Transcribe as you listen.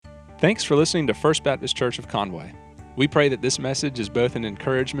Thanks for listening to First Baptist Church of Conway. We pray that this message is both an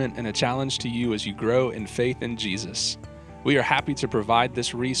encouragement and a challenge to you as you grow in faith in Jesus. We are happy to provide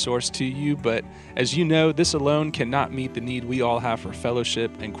this resource to you, but as you know, this alone cannot meet the need we all have for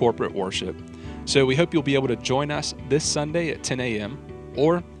fellowship and corporate worship. So we hope you'll be able to join us this Sunday at 10 a.m.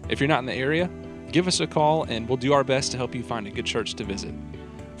 Or if you're not in the area, give us a call and we'll do our best to help you find a good church to visit.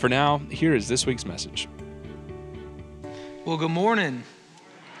 For now, here is this week's message. Well, good morning.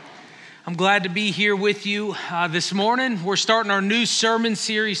 I'm glad to be here with you this morning. We're starting our new sermon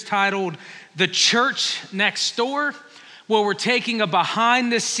series titled The Church Next Door, where we're taking a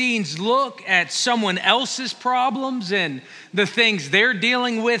behind-the-scenes look at someone else's problems and the things they're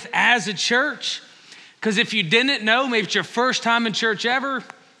dealing with as a church. Because if you didn't know, maybe it's your first time in church ever,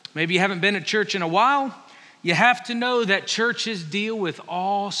 maybe you haven't been at church in a while, you have to know that churches deal with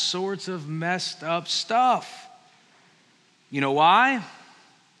all sorts of messed up stuff. You know why?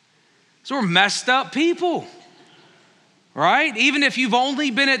 So we're messed up people, right? Even if you've only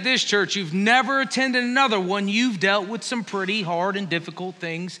been at this church, you've never attended another one, you've dealt with some pretty hard and difficult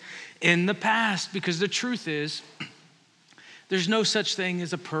things in the past. Because the truth is, there's no such thing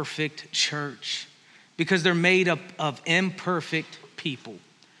as a perfect church because they're made up of imperfect people.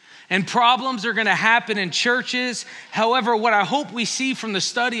 And problems are going to happen in churches. However, what I hope we see from the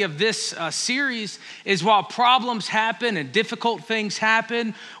study of this series is while problems happen and difficult things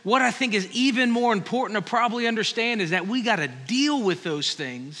happen, what I think is even more important to probably understand is that we got to deal with those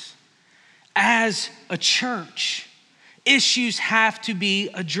things as a church. Issues have to be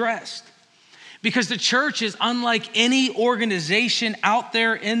addressed because the church is unlike any organization out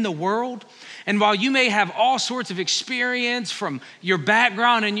there in the world. And while you may have all sorts of experience from your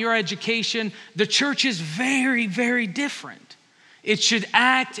background and your education, the church is very, very different. It should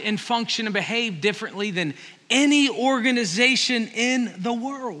act and function and behave differently than any organization in the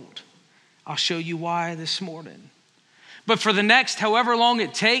world. I'll show you why this morning. But for the next however long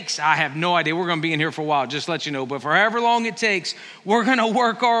it takes, I have no idea. We're going to be in here for a while, just to let you know. But for however long it takes, we're going to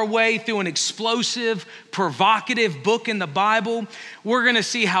work our way through an explosive, provocative book in the Bible. We're going to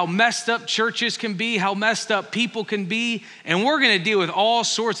see how messed up churches can be, how messed up people can be. And we're going to deal with all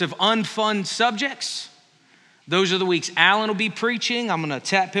sorts of unfun subjects. Those are the weeks Alan will be preaching. I'm going to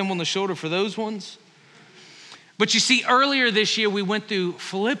tap him on the shoulder for those ones. But you see, earlier this year, we went through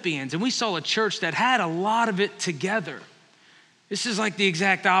Philippians, and we saw a church that had a lot of it together. This is like the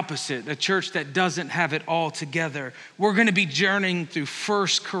exact opposite, a church that doesn't have it all together. We're going to be journeying through 1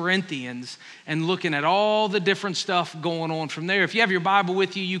 Corinthians and looking at all the different stuff going on from there. If you have your Bible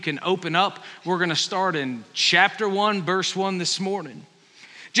with you, you can open up. We're going to start in chapter 1, verse 1 this morning.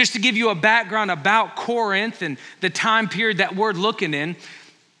 Just to give you a background about Corinth and the time period that we're looking in,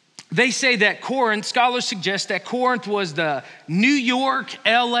 they say that Corinth, scholars suggest that Corinth was the New York,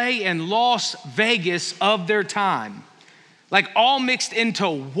 LA, and Las Vegas of their time. Like all mixed into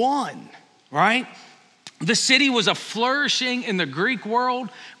one, right? The city was a flourishing in the Greek world,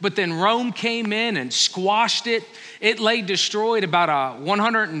 but then Rome came in and squashed it. It lay destroyed about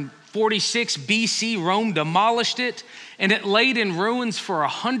 146 BC. Rome demolished it, and it laid in ruins for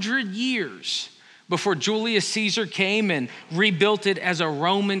 100 years before Julius Caesar came and rebuilt it as a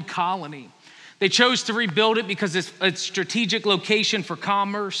Roman colony. They chose to rebuild it because it's a strategic location for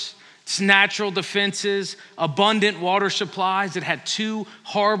commerce. It's natural defenses, abundant water supplies. It had 2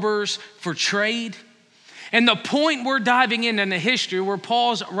 harbors for trade. And the point we're diving in the history where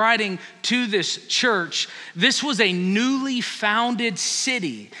Paul's writing to this church, this was a newly founded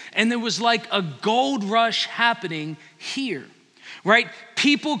city. And there was like a gold rush happening here, right?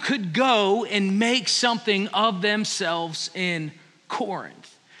 People could go and make something of themselves in Corinth.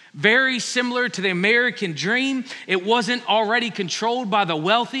 Very similar to the American dream. It wasn't already controlled by the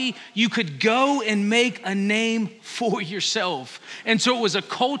wealthy. You could go and make a name for yourself. And so it was a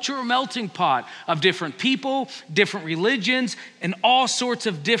cultural melting pot of different people, different religions, and all sorts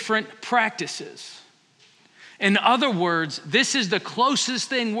of different practices. In other words, this is the closest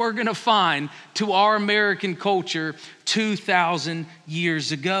thing we're going to find to our American culture 2,000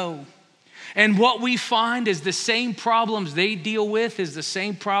 years ago. And what we find is the same problems they deal with is the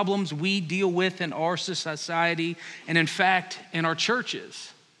same problems we deal with in our society and, in fact, in our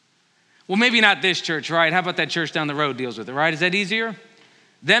churches. Well, maybe not this church, right? How about that church down the road deals with it, right? Is that easier?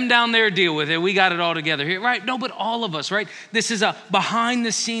 Them down there deal with it. We got it all together here, right? No, but all of us, right? This is a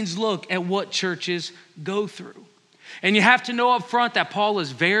behind-the-scenes look at what churches go through. And you have to know up front that Paul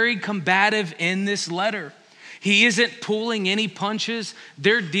is very combative in this letter. He isn't pulling any punches.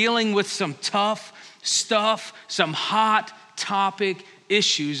 They're dealing with some tough stuff, some hot topic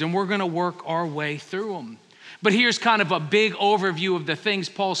issues, and we're going to work our way through them. But here's kind of a big overview of the things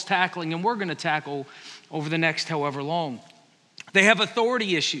Paul's tackling, and we're going to tackle over the next however long. They have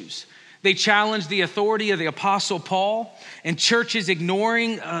authority issues. They challenge the authority of the Apostle Paul, and churches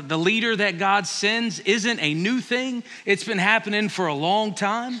ignoring the leader that God sends isn't a new thing. It's been happening for a long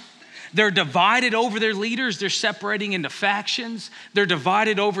time. They're divided over their leaders. They're separating into factions. They're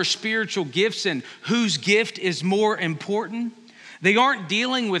divided over spiritual gifts and whose gift is more important. They aren't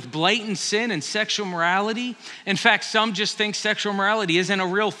dealing with blatant sin and sexual morality. In fact, some just think sexual morality isn't a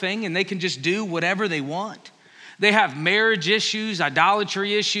real thing and they can just do whatever they want. They have marriage issues,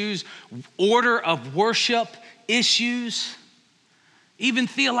 idolatry issues, order of worship issues, even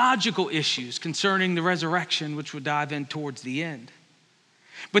theological issues concerning the resurrection, which we'll dive in towards the end.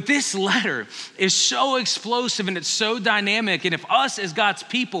 But this letter is so explosive and it's so dynamic. And if us as God's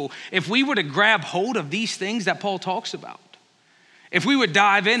people, if we were to grab hold of these things that Paul talks about, if we would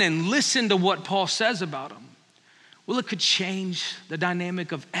dive in and listen to what Paul says about them, well, it could change the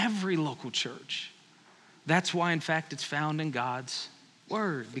dynamic of every local church. That's why, in fact, it's found in God's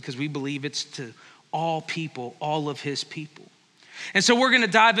word, because we believe it's to all people, all of his people. And so we're going to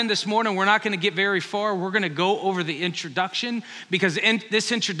dive in this morning. We're not going to get very far. We're going to go over the introduction, because in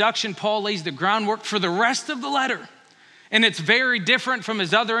this introduction, Paul lays the groundwork for the rest of the letter. And it's very different from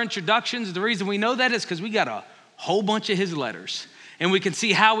his other introductions. The reason we know that is because we got a whole bunch of his letters. And we can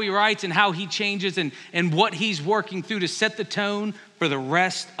see how he writes and how he changes and what he's working through to set the tone for the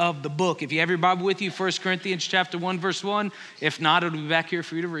rest of the book. If you have your Bible with you, 1 Corinthians chapter 1, verse 1. If not, it'll be back here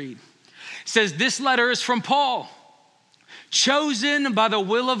for you to read. It says, this letter is from Paul, chosen by the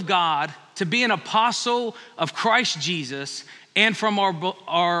will of God to be an apostle of Christ Jesus, and from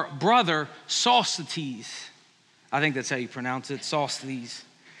our brother Sosthenes. I think that's how you pronounce it, Sosthenes.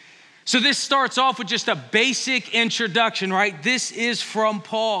 So this starts off with just a basic introduction, right? This is from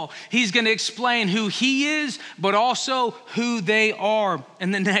Paul. He's going to explain who he is, but also who they are in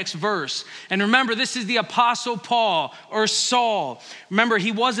the next verse. And remember, this is the Apostle Paul, or Saul. Remember,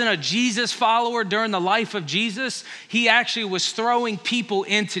 he wasn't a Jesus follower during the life of Jesus. He actually was throwing people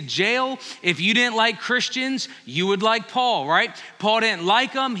into jail. If you didn't like Christians, you would like Paul, right? Paul didn't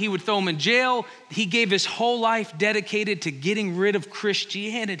like them. He would throw them in jail. He gave his whole life dedicated to getting rid of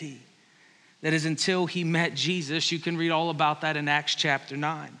Christianity. That is until he met Jesus. You can read all about that in Acts chapter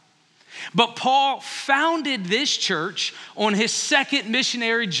 9. But Paul founded this church on his second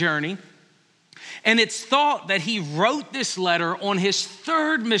missionary journey. And it's thought that he wrote this letter on his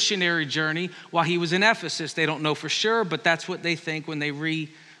third missionary journey while he was in Ephesus. They don't know for sure, but that's what they think when they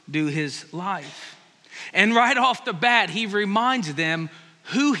redo his life. And right off the bat, he reminds them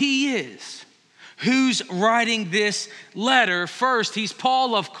who he is. Who's writing this letter? First, he's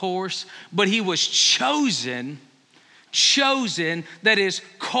Paul, of course, but he was chosen, that is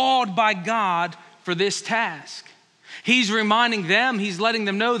called by God for this task. He's reminding them, he's letting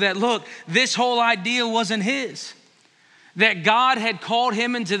them know that, look, this whole idea wasn't his. That God had called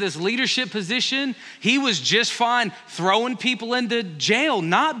him into this leadership position. He was just fine throwing people into jail,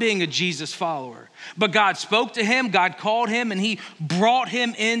 not being a Jesus follower. But God spoke to him, God called him, and he brought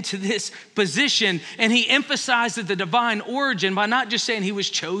him into this position. And he emphasized the divine origin by not just saying he was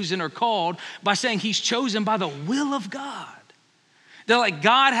chosen or called, by saying he's chosen by the will of God. They're like,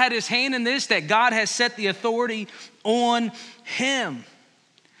 God had his hand in this, that God has set the authority on him.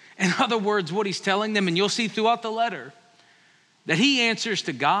 In other words, what he's telling them, and you'll see throughout the letter, that he answers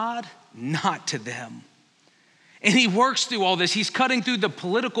to God, not to them. And he works through all this. He's cutting through the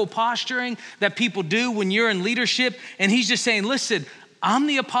political posturing that people do when you're in leadership. And he's just saying, listen, I'm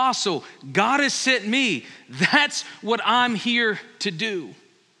the apostle. God has sent me. That's what I'm here to do.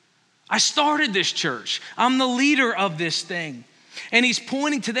 I started this church. I'm the leader of this thing. And he's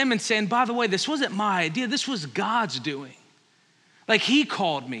pointing to them and saying, by the way, this wasn't my idea. This was God's doing. Like, he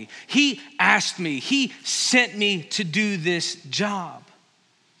called me. He asked me. He sent me to do this job.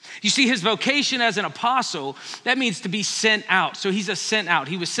 You see, his vocation as an apostle, that means to be sent out. So he's a sent out.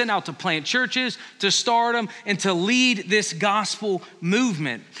 He was sent out to plant churches, to start them, and to lead this gospel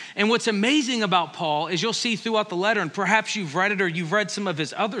movement. And what's amazing about Paul is you'll see throughout the letter, and perhaps you've read it or you've read some of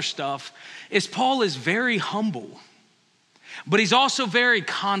his other stuff, is Paul is very humble, but he's also very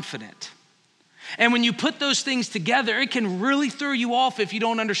confident. And when you put those things together, it can really throw you off if you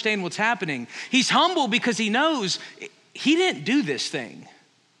don't understand what's happening. He's humble because he knows he didn't do this thing,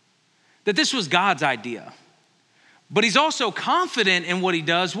 that this was God's idea. But he's also confident in what he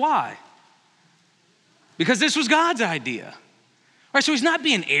does. Why? Because this was God's idea. All right, so he's not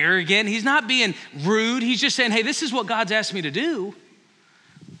being arrogant. He's not being rude. He's just saying, hey, this is what God's asked me to do.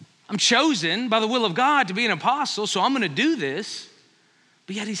 I'm chosen by the will of God to be an apostle, so I'm going to do this.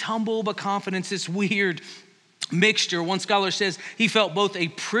 But yet he's humble but confident. It's weird mixture. One scholar says he felt both a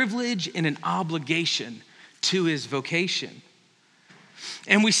privilege and an obligation to his vocation.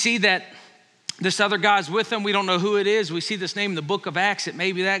 And we see that this other guy's with him. We don't know who it is. We see this name in the book of Acts. It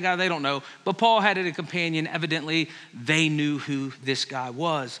may be that guy. They don't know. But Paul had a companion. Evidently, they knew who this guy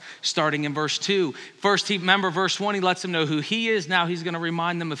was. Starting in verse 2. First, remember verse 1, he lets them know who he is. Now he's going to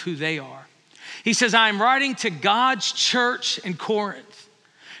remind them of who they are. He says, I am writing to God's church in Corinth,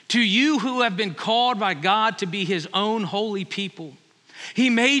 to you who have been called by God to be his own holy people.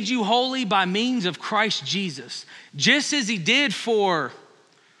 He made you holy by means of Christ Jesus, just as he did for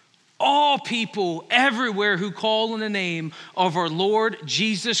all people everywhere who call on the name of our Lord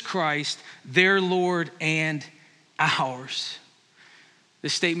Jesus Christ, their Lord and ours.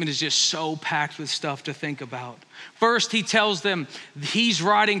 This statement is just so packed with stuff to think about. First, he tells them he's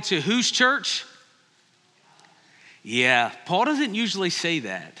writing to whose church? Yeah, Paul doesn't usually say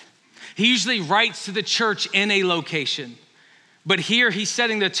that. He usually writes to the church in a location. But here he's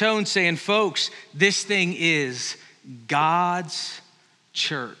setting the tone saying, folks, this thing is God's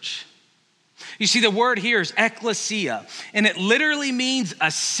church. You see, the word here is ecclesia, and it literally means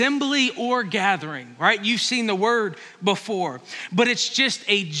assembly or gathering, right? You've seen the word before, but it's just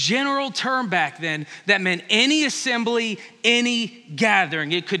a general term back then that meant any assembly, any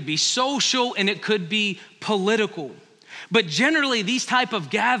gathering. It could be social and it could be political. But generally, these type of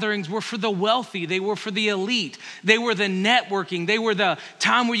gatherings were for the wealthy. They were for the elite. They were the networking. They were the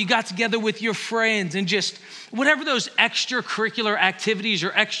time where you got together with your friends and just whatever those extracurricular activities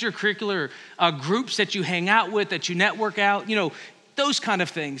or extracurricular groups that you hang out with, that you network out, those kind of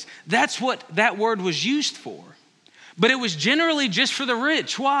things. That's what that word was used for. But it was generally just for the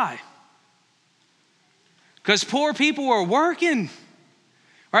rich. Why? Because poor people were working,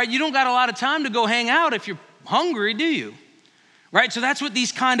 right? You don't got a lot of time to go hang out if you're hungry, do you? Right? So that's what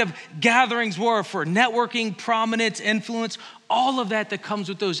these kind of gatherings were for: networking, prominence, influence, all of that comes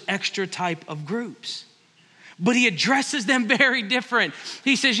with those extra type of groups. But he addresses them very different.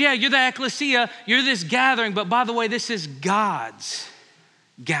 He says, yeah, you're the ecclesia, you're this gathering, but by the way, this is God's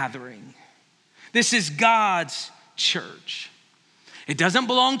gathering. This is God's church. It doesn't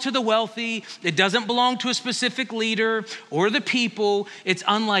belong to the wealthy. It doesn't belong to a specific leader or the people. It's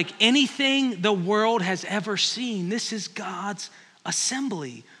unlike anything the world has ever seen. This is God's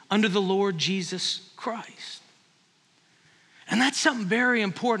assembly under the Lord Jesus Christ. And that's something very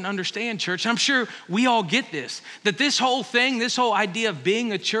important to understand, church. I'm sure we all get this, that this whole thing, this whole idea of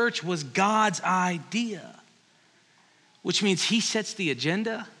being a church was God's idea, which means he sets the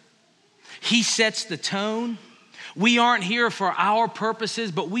agenda. He sets the tone. We aren't here for our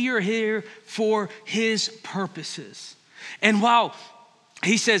purposes, but we are here for his purposes. And while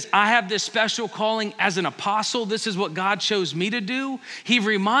he says, I have this special calling as an apostle, this is what God chose me to do, he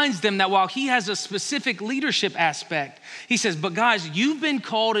reminds them that while he has a specific leadership aspect, he says, but guys, you've been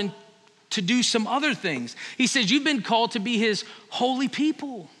called to do some other things. He says, you've been called to be his holy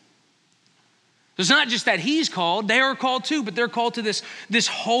people. It's not just that he's called, they are called too, but they're called to this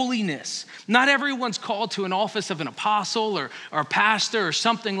holiness. Not everyone's called to an office of an apostle or a pastor or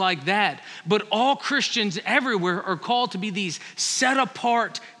something like that, but all Christians everywhere are called to be these set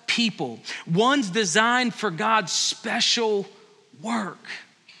apart people, ones designed for God's special work.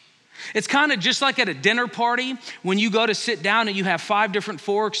 It's kind of just like at a dinner party when you go to sit down and you have 5 different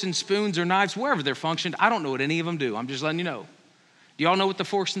forks and spoons or knives, wherever they're functioned. I don't know what any of them do. I'm just letting you know. Do y'all know what the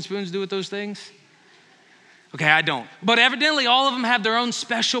forks and spoons do with those things? Okay, I don't. But evidently all of them have their own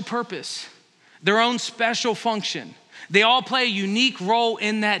special purpose, their own special function. They all play a unique role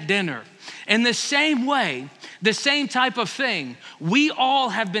in that dinner. In the same way, the same type of thing, we all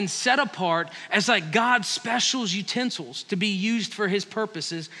have been set apart as like God's special utensils to be used for his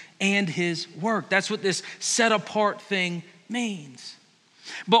purposes and his work. That's what this set apart thing means.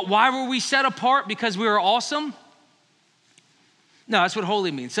 But why were we set apart? Because we were awesome? No, that's what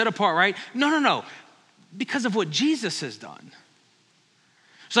holy means, set apart, right? No. Because of what Jesus has done.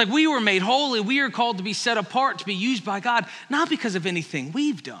 It's like we were made holy. We are called to be set apart, to be used by God, not because of anything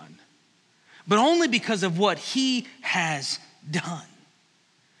we've done, but only because of what he has done.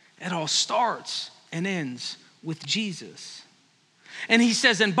 It all starts and ends with Jesus. And he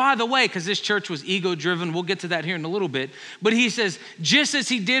says, and by the way, because this church was ego-driven, we'll get to that here in a little bit, but he says, just as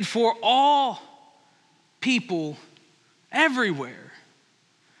he did for all people everywhere.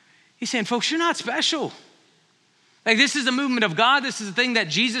 He's saying, folks, you're not special. Like, this is a movement of God. This is the thing that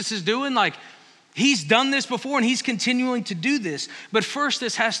Jesus is doing. Like, he's done this before and he's continuing to do this. But first,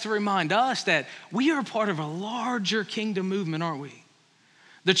 this has to remind us that we are part of a larger kingdom movement, aren't we?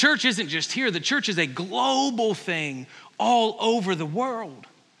 The church isn't just here. The church is a global thing all over the world.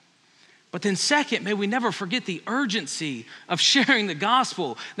 But then second, may we never forget the urgency of sharing the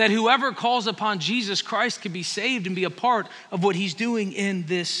gospel, that whoever calls upon Jesus Christ can be saved and be a part of what he's doing in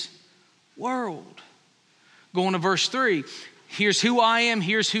this world. Going to verse 3, here's who I am,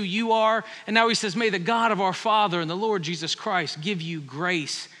 here's who you are. And now he says, may the God of our Father and the Lord Jesus Christ give you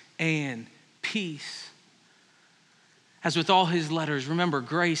grace and peace. As with all his letters, remember,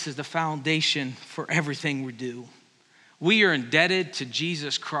 grace is the foundation for everything we do. We are indebted to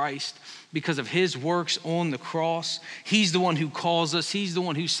Jesus Christ because of his works on the cross. He's the one who calls us. He's the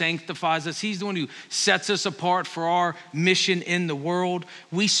one who sanctifies us. He's the one who sets us apart for our mission in the world.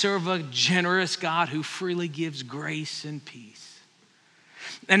 We serve a generous God who freely gives grace and peace.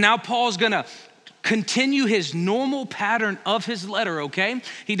 And now Paul's gonna continue his normal pattern of his letter, okay?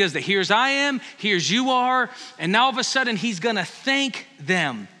 He does the here's I am, here's you are, and now all of a sudden he's gonna thank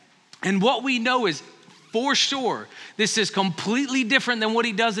them. And what we know is, for sure, this is completely different than what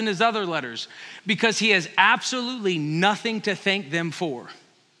he does in his other letters because he has absolutely nothing to thank them for.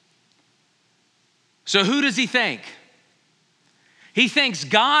 So who does he thank? He thanks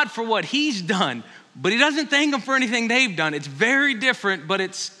God for what he's done, but he doesn't thank them for anything they've done. It's very different, but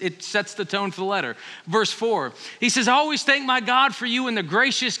it sets the tone for the letter. Verse 4, he says, I always thank my God for you and the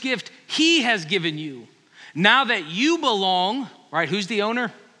gracious gift he has given you. Now that you belong, right, who's the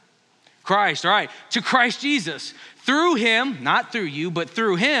owner? Christ, all right, to Christ Jesus. Through him, not through you, but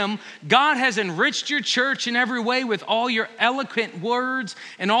through him, God has enriched your church in every way with all your eloquent words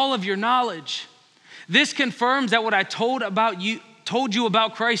and all of your knowledge. This confirms that what I told you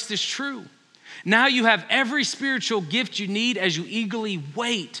about Christ is true. Now you have every spiritual gift you need as you eagerly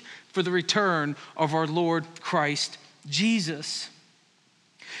wait for the return of our Lord Christ Jesus.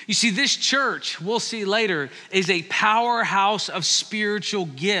 You see, this church, we'll see later, is a powerhouse of spiritual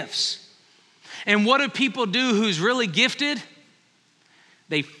gifts. And what do people do who's really gifted?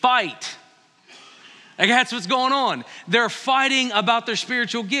 They fight. Like that's what's going on. They're fighting about their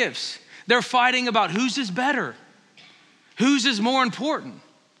spiritual gifts. They're fighting about whose is better, whose is more important.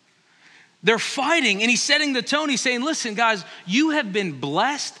 They're fighting, and he's setting the tone. He's saying, listen, guys, you have been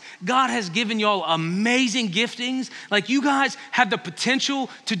blessed. God has given y'all amazing giftings. Like you guys have the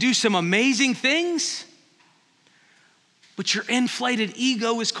potential to do some amazing things. But your inflated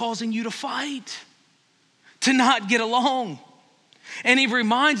ego is causing you to fight, to not get along. And he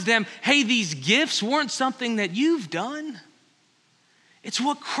reminds them, hey, these gifts weren't something that you've done. It's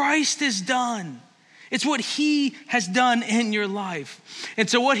what Christ has done. It's what he has done in your life. And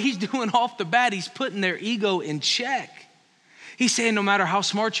so what he's doing off the bat, he's putting their ego in check. He's saying no matter how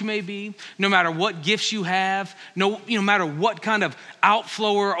smart you may be, no matter what gifts you have, no matter what kind of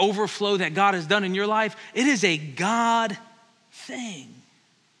outflow or overflow that God has done in your life, it is a God thing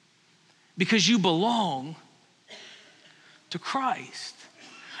because you belong to Christ.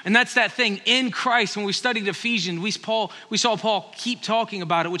 And that's that thing in Christ. When we studied Ephesians, we saw Paul keep talking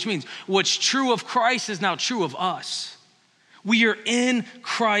about it, which means what's true of Christ is now true of us. We are in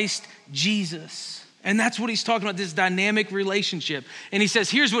Christ Jesus. And that's what he's talking about, this dynamic relationship. And he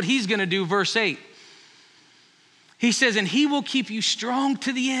says, here's what he's gonna do, verse 8. He says, and he will keep you strong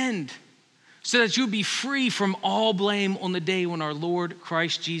to the end so that you'll be free from all blame on the day when our Lord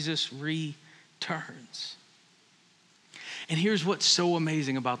Christ Jesus returns. And here's what's so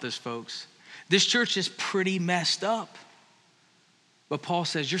amazing about this, folks. This church is pretty messed up. But Paul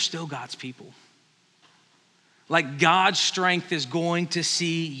says, you're still God's people. Like God's strength is going to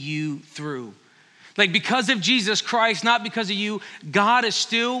see you through. Like because of Jesus Christ, not because of you, God is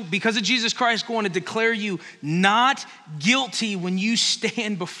still, because of Jesus Christ, going to declare you not guilty when you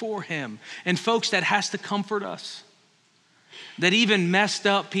stand before him. And folks, that has to comfort us. That even messed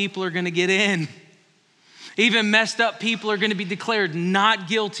up people are going to get in. Even messed up people are going to be declared not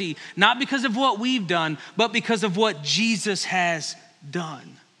guilty, not because of what we've done, but because of what Jesus has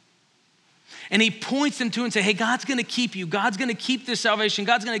done. And he points them to and say, hey, God's going to keep you. God's going to keep this salvation.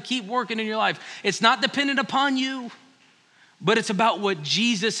 God's going to keep working in your life. It's not dependent upon you, but it's about what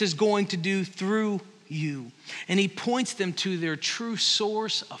Jesus is going to do through you. And he points them to their true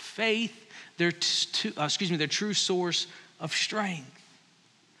source of faith, their true source of strength.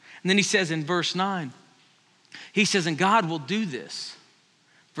 And then he says in verse 9, he says, and God will do this,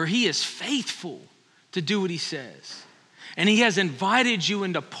 for he is faithful to do what he says. And he has invited you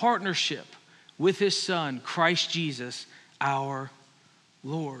into partnership with his son, Christ Jesus, our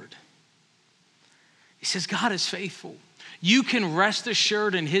Lord. He says, God is faithful. You can rest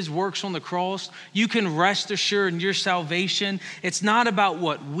assured in his works on the cross. You can rest assured in your salvation. It's not about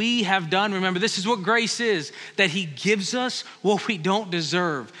what we have done. Remember, this is what grace is, that he gives us what we don't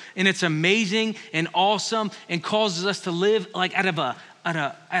deserve. And it's amazing and awesome and causes us to live like out of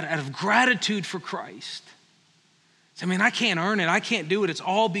of gratitude for Christ. I mean, I can't earn it. I can't do it. It's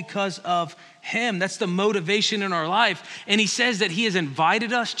all because of him. That's the motivation in our life. And he says that he has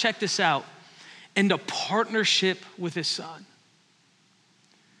invited us, check this out, into partnership with his son.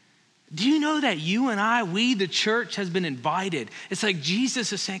 Do you know that you and I, we, the church, has been invited? It's like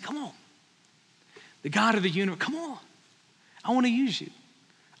Jesus is saying, come on. The God of the universe, come on. I want to use you.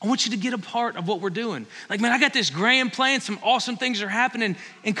 I want you to get a part of what we're doing. Like, man, I got this grand plan. Some awesome things are happening.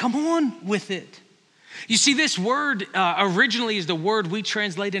 And come on with it. You see, this word originally is the word we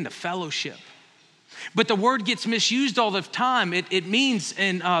translate into fellowship. But the word gets misused all the time. It means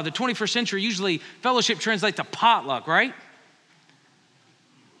in the 21st century, usually fellowship translates to potluck, right?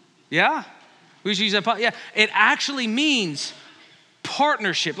 Yeah? We should use that potluck. Yeah. It actually means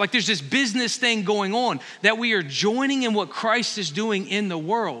partnership. Like there's this business thing going on that we are joining in what Christ is doing in the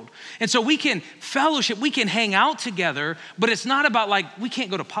world. And so we can fellowship, we can hang out together, but it's not about like, we can't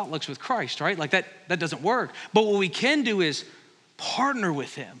go to potlucks with Christ, right? Like that doesn't work. But what we can do is partner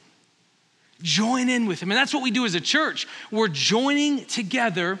with him, join in with him. And that's what we do as a church. We're joining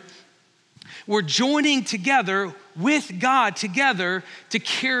together with God together to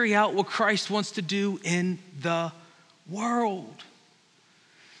carry out what Christ wants to do in the world.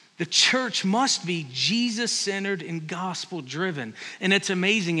 The church must be Jesus-centered and gospel-driven. And it's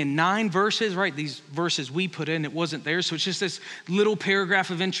amazing. In 9 verses, right, these verses we put in, it wasn't there. So it's just this little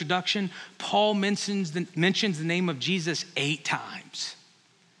paragraph of introduction. Paul mentions the name of Jesus 8 times.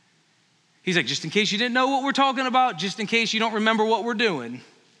 He's like, just in case you didn't know what we're talking about, just in case you don't remember what we're doing,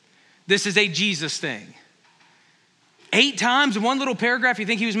 this is a Jesus thing. 8 times in one little paragraph, you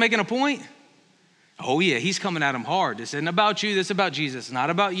think he was making a point? Oh yeah, he's coming at him hard. This isn't about you, this is about Jesus. It's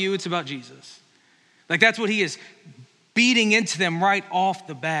not about you, it's about Jesus. Like that's what he is beating into them right off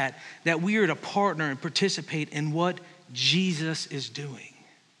the bat, that we are to partner and participate in what Jesus is doing.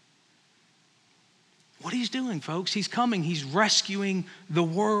 What he's doing, folks, he's coming, he's rescuing the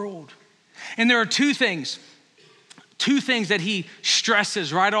world. And there are two things that he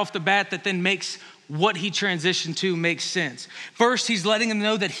stresses right off the bat that then makes what he transitioned to makes sense. First, he's letting them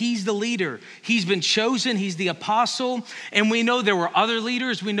know that he's the leader. He's been chosen, he's the apostle, and we know there were other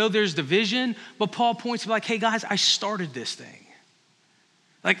leaders, we know there's division, but Paul points to like, hey guys, I started this thing.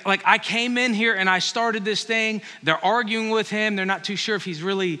 Like I came in here and I started this thing. They're arguing with him. They're not too sure if he's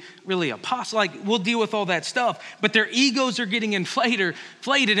really apostle. Like we'll deal with all that stuff, but their egos are getting inflated,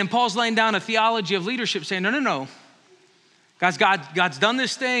 and Paul's laying down a theology of leadership saying, no. Guys, God's done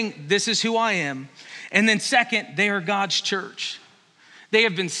this thing. This is who I am. And then second, they are God's church. They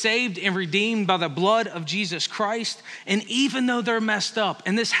have been saved and redeemed by the blood of Jesus Christ. And even though they're messed up,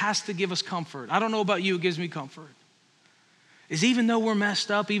 and this has to give us comfort. I don't know about you, it gives me comfort. Is even though we're messed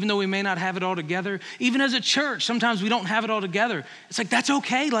up, even though we may not have it all together, even as a church, sometimes we don't have it all together. It's like, that's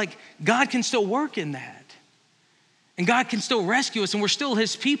okay. Like God can still work in that. And God can still rescue us, and we're still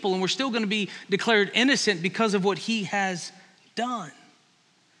his people, and we're still going to be declared innocent because of what he has done.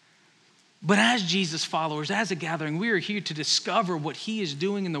 But as Jesus followers, as a gathering, we are here to discover what he is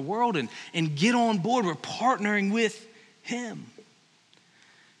doing in the world and get on board. We're partnering with him.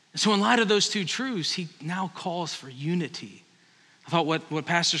 And so in light of those two truths, he now calls for unity. I thought what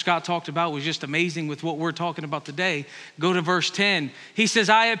Pastor Scott talked about was just amazing with what we're talking about today. Go to verse 10. He says,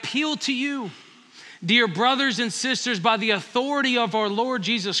 I appeal to you, dear brothers and sisters, by the authority of our Lord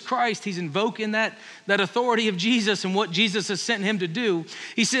Jesus Christ. He's invoking that authority of Jesus and what Jesus has sent him to do.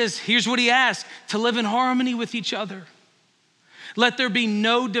 He says, here's what he asks, to live in harmony with each other. Let there be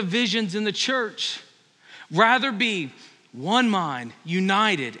no divisions in the church. Rather be one mind,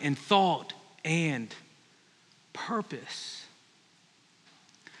 united in thought and purpose.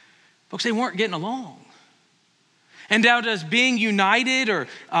 Folks, they weren't getting along. And now does being united or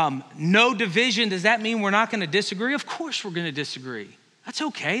no division, does that mean we're not going to disagree? Of course we're going to disagree. That's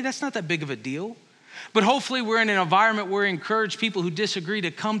okay. That's not that big of a deal. But hopefully we're in an environment where we encourage people who disagree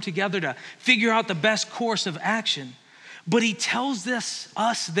to come together to figure out the best course of action. But he tells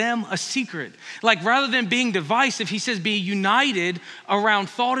them a secret. Like rather than being divisive, he says be united around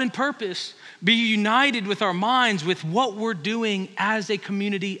thought and purpose. Be united with our minds, with what we're doing as a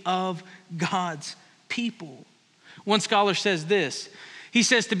community of God's people. One scholar says this. He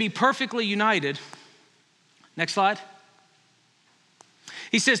says to be perfectly united. Next slide.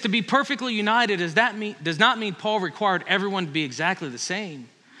 He says to be perfectly united does not mean Paul required everyone to be exactly the same.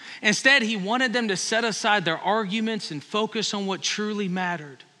 Instead, he wanted them to set aside their arguments and focus on what truly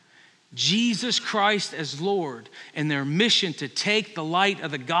mattered. Jesus Christ as Lord and their mission to take the light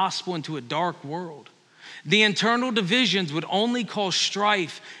of the gospel into a dark world. The internal divisions would only cause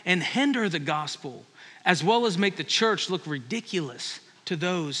strife and hinder the gospel, as well as make the church look ridiculous to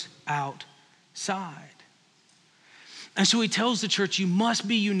those outside. And so he tells the church, you must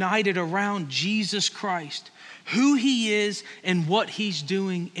be united around Jesus Christ, who he is and what he's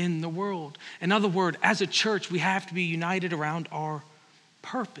doing in the world. In other words, as a church, we have to be united around our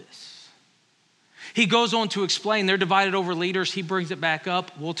purpose. He goes on to explain they're divided over leaders. He brings it back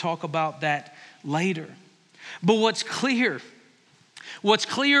up. We'll talk about that later. But what's clear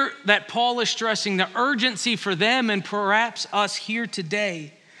that Paul is stressing the urgency for them and perhaps us here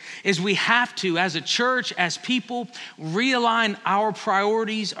today is we have to, as a church, as people, realign our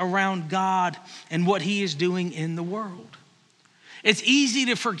priorities around God and what he is doing in the world. It's easy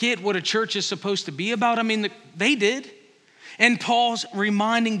to forget what a church is supposed to be about. I mean, they did. And Paul's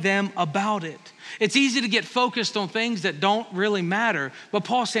reminding them about it. It's easy to get focused on things that don't really matter. But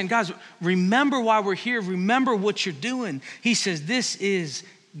Paul's saying, guys, remember why we're here. Remember what you're doing. He says, this is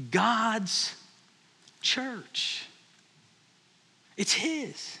God's church. It's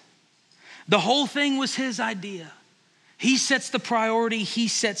his. The whole thing was his idea. He sets the priority. He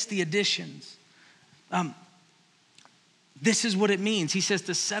sets the additions. This is what it means. He says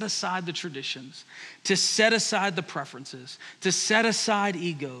to set aside the traditions, to set aside the preferences, to set aside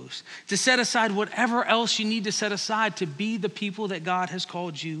egos, to set aside whatever else you need to set aside to be the people that God has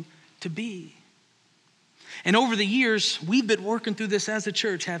called you to be. And over the years, we've been working through this as a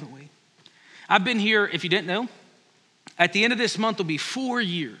church, haven't we? I've been here, if you didn't know, at the end of this month will be 4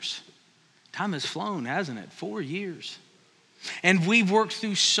 years. Time has flown, hasn't it? 4 years. And we've worked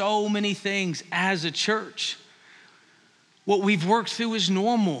through so many things as a church. What we've worked through is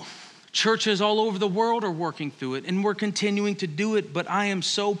normal. Churches all over the world are working through it, and we're continuing to do it, but I am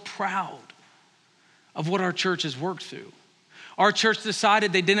so proud of what our church has worked through. Our church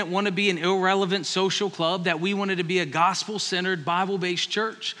decided they didn't want to be an irrelevant social club, that we wanted to be a gospel-centered, Bible-based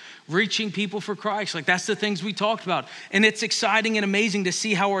church, reaching people for Christ. Like, that's the things we talked about. And it's exciting and amazing to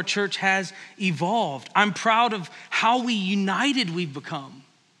see how our church has evolved. I'm proud of how united we've become.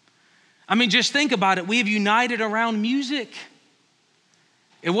 I mean, just think about it. We have united around music.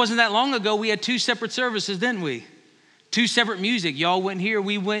 It wasn't that long ago we had 2 separate services, didn't we? 2 separate music. Y'all went here,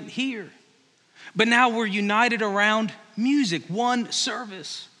 we went here. But now we're united around music, one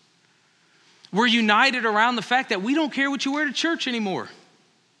service. We're united around the fact that we don't care what you wear to church anymore.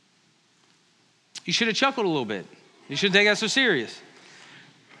 You should have chuckled a little bit. You shouldn't take that so serious.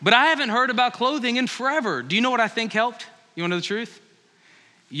 But I haven't heard about clothing in forever. Do you know what I think helped? You want to know the truth?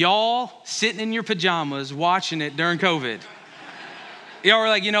 Y'all sitting in your pajamas watching it during COVID. Y'all were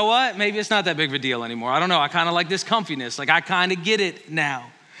like, you know what? Maybe it's not that big of a deal anymore. I don't know. I kind of like this comfiness. Like, I kind of get it now.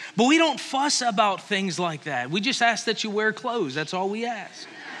 But we don't fuss about things like that. We just ask that you wear clothes. That's all we ask.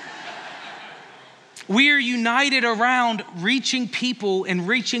 We are united around reaching people and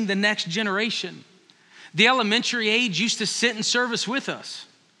reaching the next generation. The elementary age used to sit in service with us.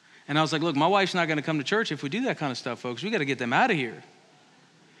 And I was like, look, my wife's not going to come to church if we do that kind of stuff, folks. We got to get them out of here.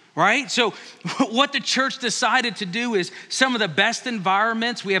 Right? So what the church decided to do is some of the best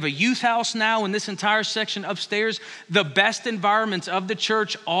environments, we have a youth house now in this entire section upstairs, the best environments of the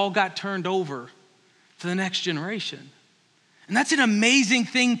church all got turned over to the next generation. And that's an amazing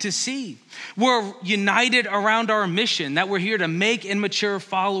thing to see. We're united around our mission, that we're here to make and mature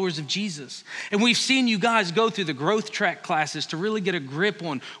followers of Jesus. And we've seen you guys go through the growth track classes to really get a grip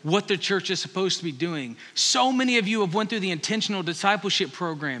on what the church is supposed to be doing. So many of you have went through the intentional discipleship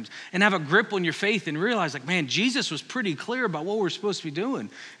programs and have a grip on your faith and realize, like, man, Jesus was pretty clear about what we're supposed to be doing.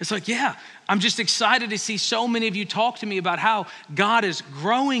 It's like, yeah, I'm just excited to see so many of you talk to me about how God is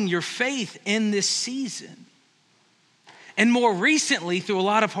growing your faith in this season. And more recently, through a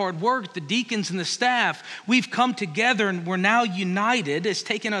lot of hard work, the deacons and the staff, we've come together and we're now united. It's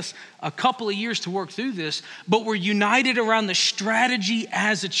taken us a couple of years to work through this, but we're united around the strategy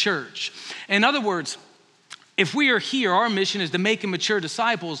as a church. In other words, if we are here, our mission is to make and mature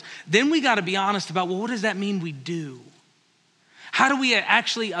disciples, then we got to be honest about, well, what does that mean we do? How do we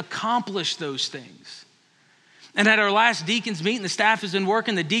actually accomplish those things? And at our last deacons meeting, the staff has been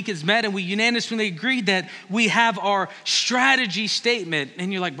working, the deacons met, and we unanimously agreed that we have our strategy statement.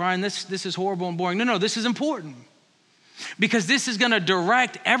 And you're like, Brian, this is horrible and boring. No, this is important. Because this is gonna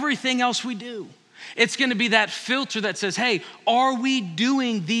direct everything else we do. It's gonna be that filter that says, hey, are we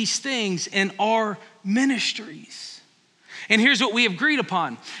doing these things in our ministries? And here's what we have agreed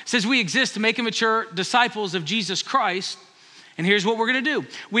upon. It says we exist to make and mature disciples of Jesus Christ. And here's what we're gonna do.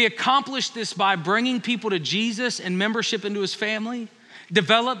 We accomplish this by bringing people to Jesus and membership into his family,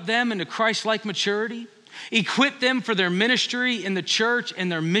 develop them into Christ-like maturity, equip them for their ministry in the church and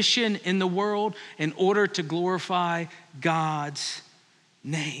their mission in the world in order to glorify God's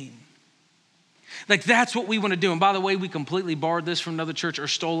name. Like, that's what we want to do. And by the way, we completely borrowed this from another church or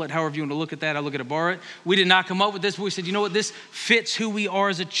stole it, however you want to look at that. I look at it, borrow it. We did not come up with this, but we said, you know what? This fits who we are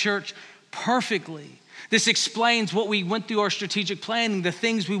as a church perfectly. This explains what we went through our strategic planning, the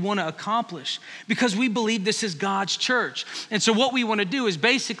things we want to accomplish, because we believe this is God's church. And so what we want to do is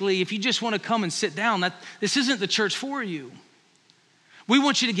basically, if you just want to come and sit down, this isn't the church for you. We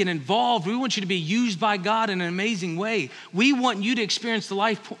want you to get involved. We want you to be used by God in an amazing way. We want you to experience the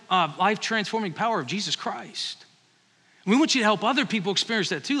life-transforming power of Jesus Christ. We want you to help other people experience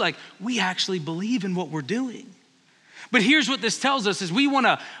that too. Like, we actually believe in what we're doing. But here's what this tells us is we want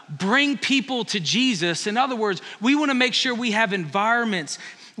to bring people to Jesus. In other words, we want to make sure we have environments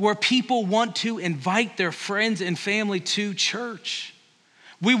where people want to invite their friends and family to church.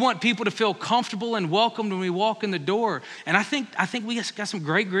 We want people to feel comfortable and welcomed when we walk in the door. And I think we got some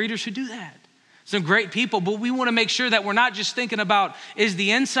great greeters who do that. Some great people, but we want to make sure that we're not just thinking about, is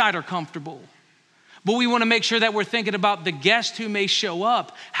the insider comfortable? But we want to make sure that we're thinking about the guest who may show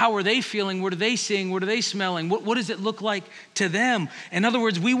up. How are they feeling? What are they seeing? What are they smelling? What does it look like to them? In other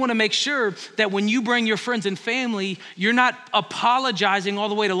words, we want to make sure that when you bring your friends and family, you're not apologizing all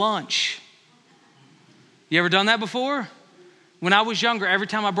the way to lunch. You ever done that before? When I was younger, every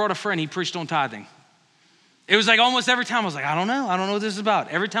time I brought a friend, he preached on tithing. It was like almost every time I was like, I don't know what this is about.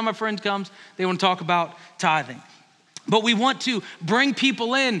 Every time a friend comes, they want to talk about tithing. But we want to bring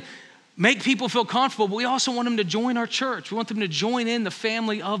people in, make people feel comfortable, but we also want them to join our church. We want them to join in the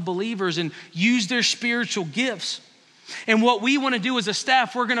family of believers and use their spiritual gifts. And what we want to do as a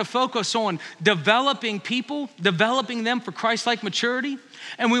staff, we're going to focus on developing people, developing them for Christ-like maturity,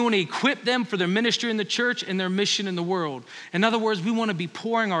 and we want to equip them for their ministry in the church and their mission in the world. In other words, we want to be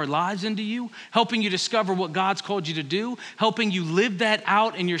pouring our lives into you, helping you discover what God's called you to do, helping you live that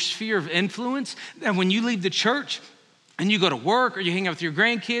out in your sphere of influence. And when you leave the church and you go to work or you hang out with your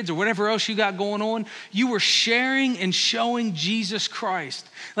grandkids or whatever else you got going on, you are sharing and showing Jesus Christ.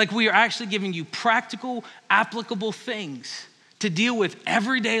 Like, we are actually giving you practical, applicable things to deal with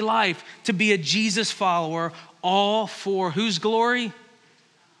everyday life, to be a Jesus follower, all for whose glory?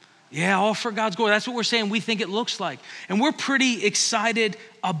 Yeah, all for God's glory. That's what we're saying we think it looks like. And we're pretty excited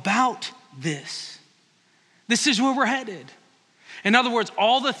about this. This is where we're headed. In other words,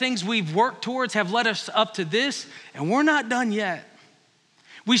 all the things we've worked towards have led us up to this, and we're not done yet.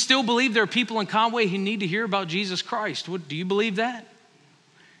 We still believe there are people in Conway who need to hear about Jesus Christ. Do you believe that?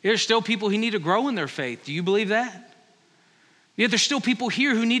 There's still people who need to grow in their faith. Do you believe that? Yeah, there's still people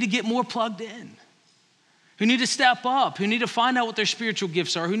here who need to get more plugged in, who need to step up, who need to find out what their spiritual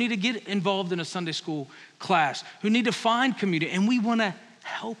gifts are, who need to get involved in a Sunday school class, who need to find community. And we want to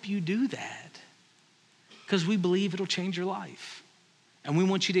help you do that because we believe it'll change your life. And we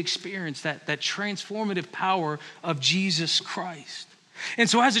want you to experience that transformative power of Jesus Christ. And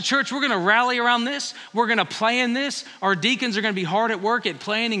so as a church, we're going to rally around this. We're going to plan this. Our deacons are going to be hard at work at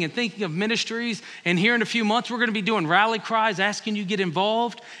planning and thinking of ministries. And here in a few months, we're going to be doing rally cries, asking you to get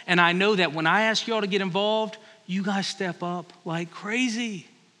involved. And I know that when I ask y'all to get involved, you guys step up like crazy.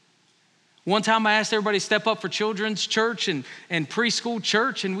 One time I asked everybody to step up for children's church and preschool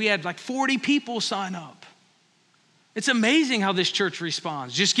church, and we had like 40 people sign up. It's amazing how this church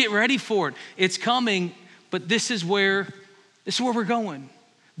responds. Just get ready for it. It's coming, but this is where we're going.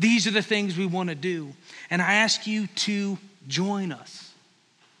 These are the things we want to do. And I ask you to join us.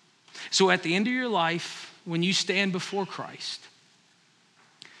 So at the end of your life, when you stand before Christ,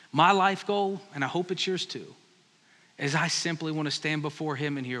 my life goal, and I hope it's yours too, is I simply want to stand before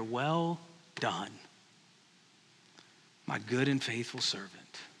him and hear, well done, my good and faithful servant.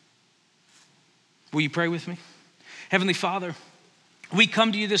 Will you pray with me? Heavenly Father, we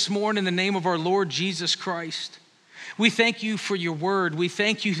come to you this morning in the name of our Lord Jesus Christ. We thank you for your word. We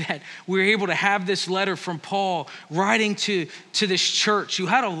thank you that we're able to have this letter from Paul writing to this church who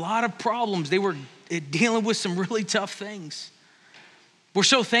had a lot of problems. They were dealing with some really tough things. We're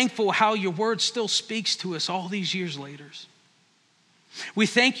so thankful how your word still speaks to us all these years later. We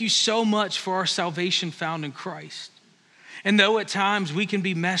thank you so much for our salvation found in Christ. And though at times we can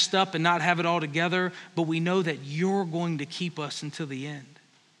be messed up and not have it all together, but we know that you're going to keep us until the end.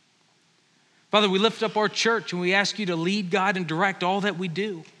 Father, we lift up our church and we ask you to lead, guide, and direct all that we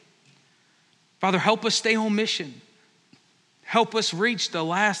do. Father, help us stay on mission. Help us reach the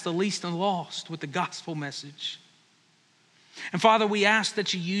last, the least, and lost with the gospel message. And Father, we ask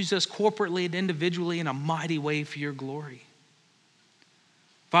that you use us corporately and individually in a mighty way for your glory.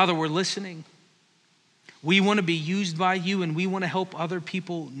 Father, we're listening. We want to be used by you, and we want to help other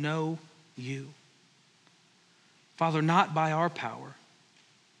people know you. Father, not by our power,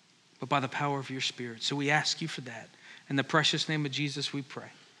 but by the power of your Spirit. So we ask you for that. In the precious name of Jesus, we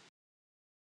pray.